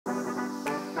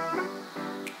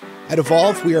At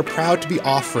Evolve, we are proud to be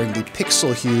offering the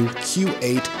Pixel Hue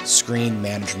Q8 screen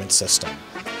management system.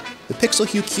 The Pixel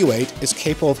Hue Q8 is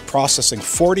capable of processing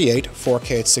 48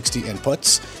 4K at 60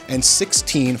 inputs and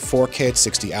 16 4K at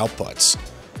 60 outputs.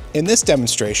 In this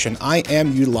demonstration, I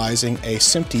am utilizing a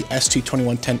SMPTE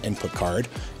ST2110 input card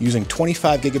using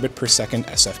 25 gigabit per second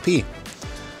SFP.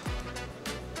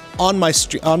 On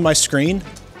my screen,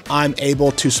 I'm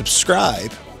able to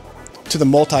subscribe to the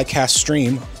multicast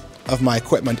stream of my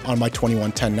equipment on my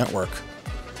 2110 network.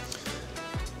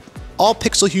 All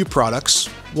Pixel Hue products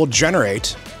will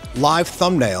generate live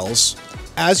thumbnails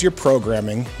as you're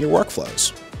programming your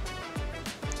workflows.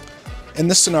 In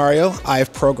this scenario, I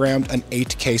have programmed an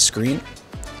 8K screen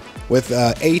with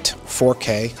 8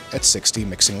 4K at 60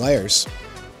 mixing layers.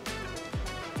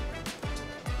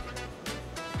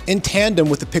 In tandem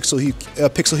with the Pixel Hue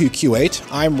Q8,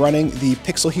 I'm running the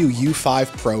Pixel Hue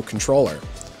U5 Pro controller.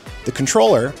 The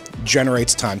controller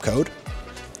generates timecode,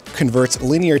 converts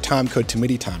linear timecode to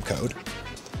MIDI timecode,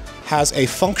 has a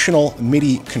functional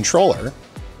MIDI controller,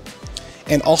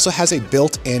 and also has a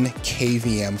built-in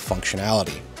KVM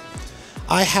functionality.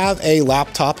 I have a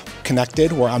laptop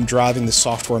connected where I'm driving the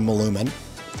software Malumin,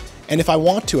 and if I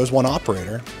want to as one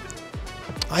operator,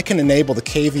 I can enable the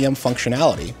KVM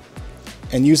functionality,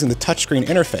 and using the touchscreen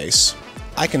interface,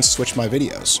 I can switch my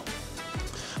videos.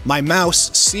 My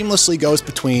mouse seamlessly goes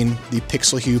between the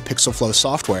Pixel Hue Pixel Flow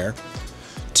software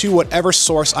to whatever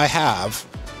source I have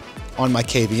on my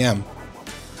KVM.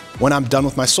 When I'm done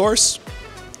with my source,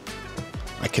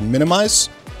 I can minimize,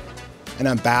 and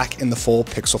I'm back in the full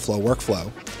Pixel Flow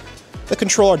workflow. The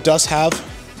controller does have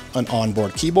an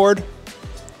onboard keyboard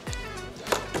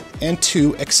and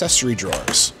 2 accessory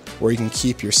drawers where you can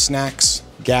keep your snacks,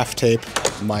 gaff tape,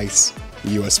 mice,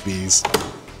 USBs,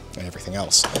 and everything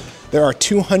else. There are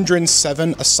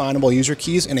 207 assignable user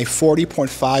keys and a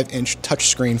 40.5-inch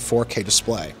touchscreen 4K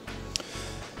display.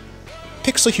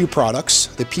 Pixel Hue products,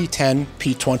 the P10,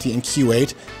 P20, and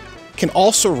Q8, can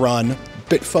also run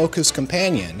Bitfocus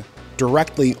Companion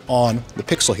directly on the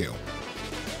Pixel Hue.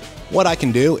 What I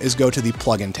can do is go to the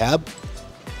plugin tab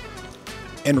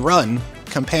and run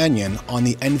Companion on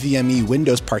the NVMe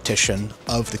Windows partition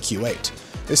of the Q8.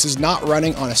 This is not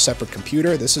running on a separate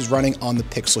computer, this is running on the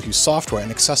Pixel Hue software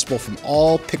and accessible from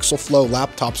all Pixel Flow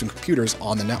laptops and computers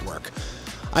on the network.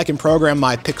 I can program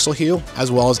my Pixel Hue as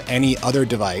well as any other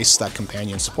device that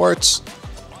Companion supports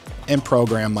and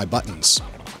program my buttons.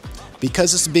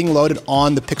 Because this is being loaded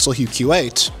on the Pixel Hue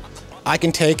Q8, I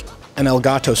can take an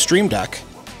Elgato Stream Deck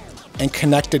and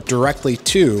connect it directly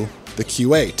to the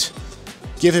Q8,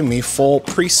 giving me full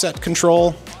preset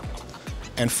control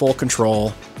and full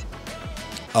control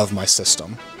of my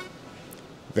system.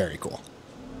 Very cool.